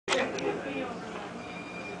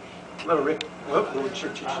Little Rick. Whoop,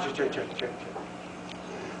 check.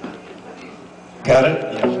 Got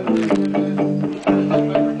it? Yeah.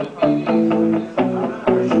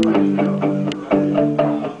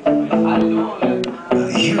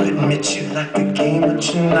 You admit you like the game, but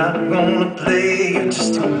you're not gonna play. You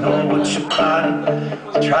just don't know what your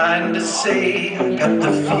body's trying to say. I got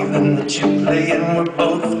the feeling that you're playing, we're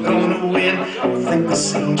both gonna win. I think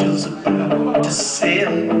this angel's about to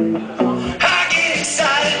sin. I get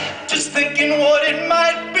excited, just thinking what it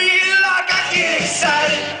might be like. I get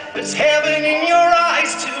excited, there's heaven in your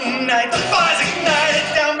eyes tonight. The fire's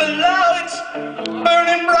ignited down below, it's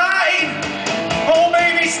burning bright. Oh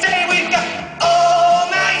baby, stay, we got all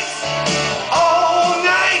night,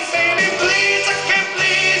 baby, please, I can't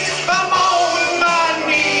please if I'm on my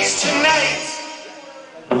knees tonight.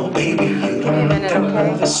 Oh baby, you don't look that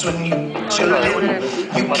nervous when you put your lip.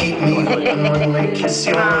 You keep me open when they kiss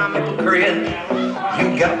your hypocrite. You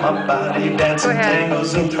got my body dancing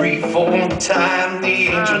tangles in 3/4 time. The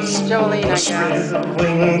angels will spread their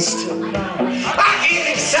wings tonight. I get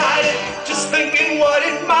excited, just thinking what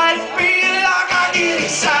it might be like. I get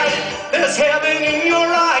excited, there's heaven in your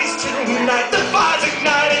eyes tonight.